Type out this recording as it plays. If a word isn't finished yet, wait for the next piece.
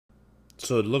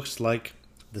So it looks like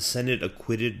the Senate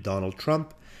acquitted Donald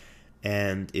Trump,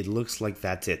 and it looks like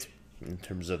that's it in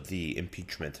terms of the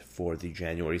impeachment for the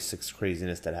January 6th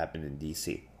craziness that happened in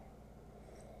D.C.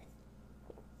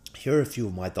 Here are a few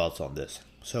of my thoughts on this.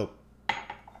 So,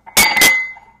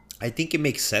 I think it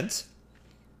makes sense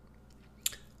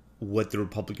what the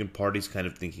Republican Party is kind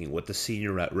of thinking, what the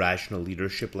senior rational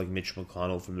leadership like Mitch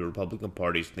McConnell from the Republican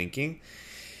Party is thinking.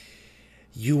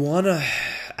 You want to,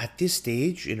 at this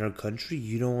stage in our country,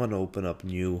 you don't want to open up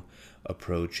new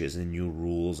approaches and new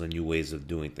rules and new ways of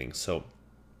doing things. So,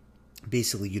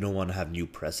 basically, you don't want to have new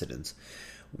precedents.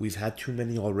 We've had too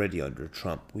many already under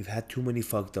Trump. We've had too many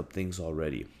fucked up things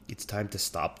already. It's time to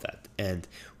stop that. And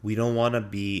we don't want to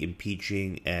be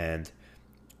impeaching and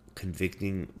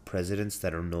convicting presidents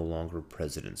that are no longer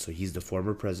presidents. So he's the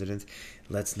former president.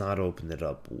 Let's not open it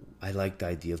up. I like the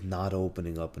idea of not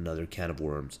opening up another can of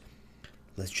worms.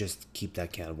 Let's just keep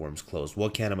that can of worms closed.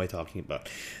 What can am I talking about?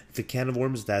 The can of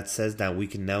worms that says that we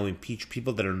can now impeach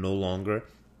people that are no longer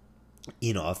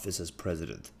in office as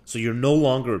president. So you're no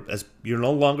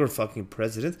longer fucking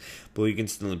president, but we can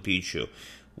still impeach you.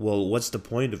 Well, what's the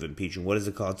point of impeaching? What does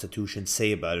the Constitution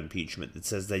say about impeachment? It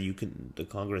says that the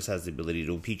Congress has the ability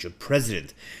to impeach a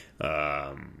president.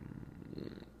 Now,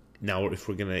 if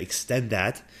we're going to extend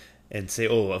that and say,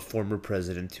 a former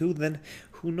president too, then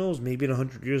who knows? Maybe in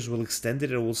 100 years we'll extend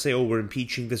it and we'll say, we're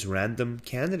impeaching this random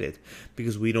candidate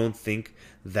because we don't think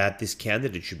that this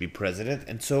candidate should be president.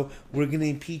 And so we're going to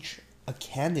impeach a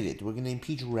candidate. We're going to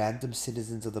impeach random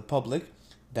citizens of the public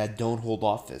that don't hold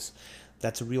office.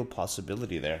 That's a real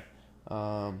possibility there.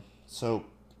 So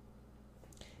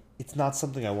it's not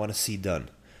something I want to see done.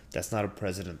 That's not a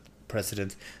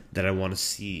precedent that I want to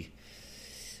see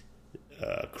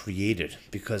created,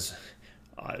 because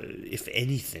if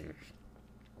anything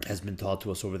has been taught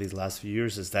to us over these last few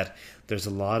years is that there's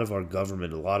a lot of our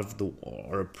government, a lot of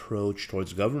our approach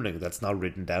towards governing that's not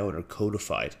written down or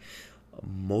codified.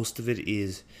 Most of it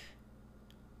is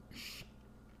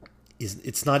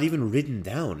it's not even written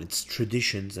down. It's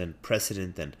traditions and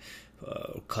precedent and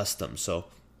custom. So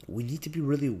we need to be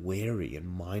really wary and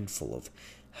mindful of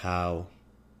how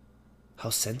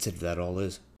sensitive that all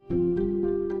is.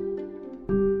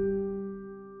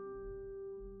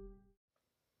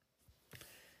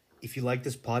 If you like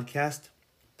this podcast,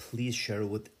 please share it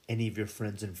with any of your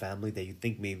friends and family that you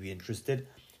think may be interested.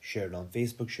 Share it on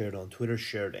Facebook, share it on Twitter,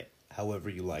 share it however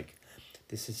you like.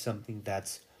 This is something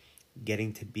that's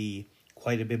getting to be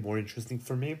quite a bit more interesting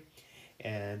for me,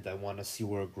 and I want to see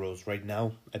where it grows. Right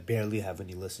now, I barely have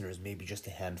any listeners, maybe just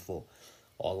a handful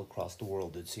all across the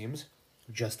world, it seems.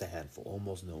 Just a handful,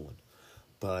 almost no one.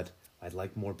 But I'd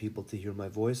like more people to hear my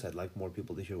voice. I'd like more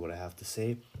people to hear what I have to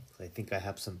say. I think I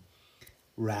have some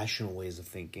rational ways of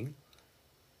thinking,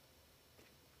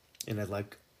 and I'd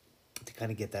like to kind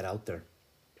of get that out there,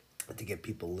 to get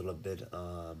people a little bit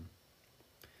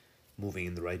moving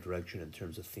in the right direction in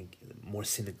terms of thinking, more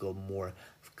cynical, more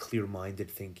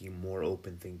clear-minded thinking, more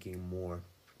open thinking, more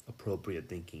appropriate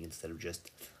thinking, instead of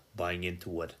just buying into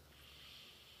what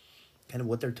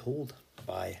they're told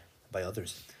by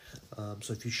others.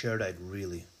 So if you shared, I'd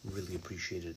really, really appreciate it.